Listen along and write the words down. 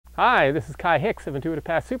Hi, this is Kai Hicks of Intuitive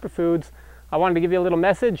Path Superfoods. I wanted to give you a little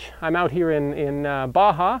message. I'm out here in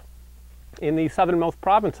Baja, in the southernmost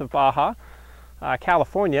province of Baja,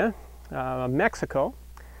 California, Mexico,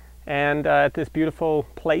 and at this beautiful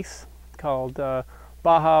place called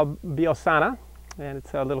Baja Biosana, and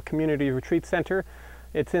it's a little community retreat center.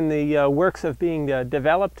 It's in the works of being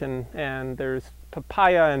developed, and there's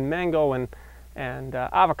papaya and mango and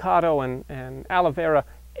avocado and aloe vera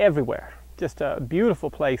everywhere. Just a beautiful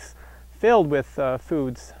place filled with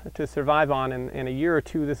foods to survive on. In a year or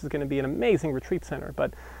two, this is going to be an amazing retreat center,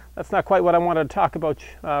 but that's not quite what I wanted to talk about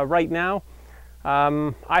right now.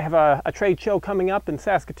 I have a trade show coming up in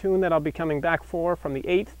Saskatoon that I'll be coming back for from the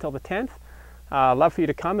 8th till the 10th. Love for you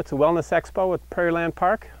to come. It's a wellness expo at Prairieland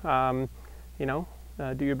Park.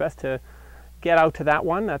 Do your best to get out to that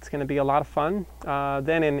one. That's going to be a lot of fun.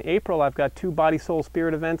 Then in April, I've got 2 Body, Soul,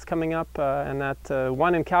 Spirit events coming up, and that's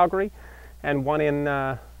one in Calgary and one in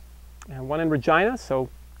Regina. So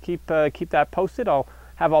keep that posted. I'll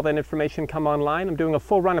have all that information come online. I'm doing a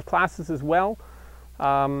full run of classes as well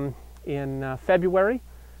in February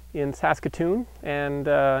in Saskatoon, and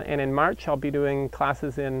in March I'll be doing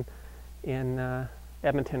classes in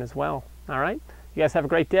Edmonton as well. All right, you guys have a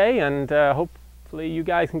great day, and hopefully you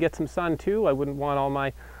guys can get some sun too. I wouldn't want all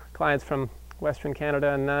my clients from Western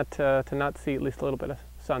Canada and to not see at least a little bit of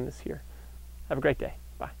sun this year. Have a great day.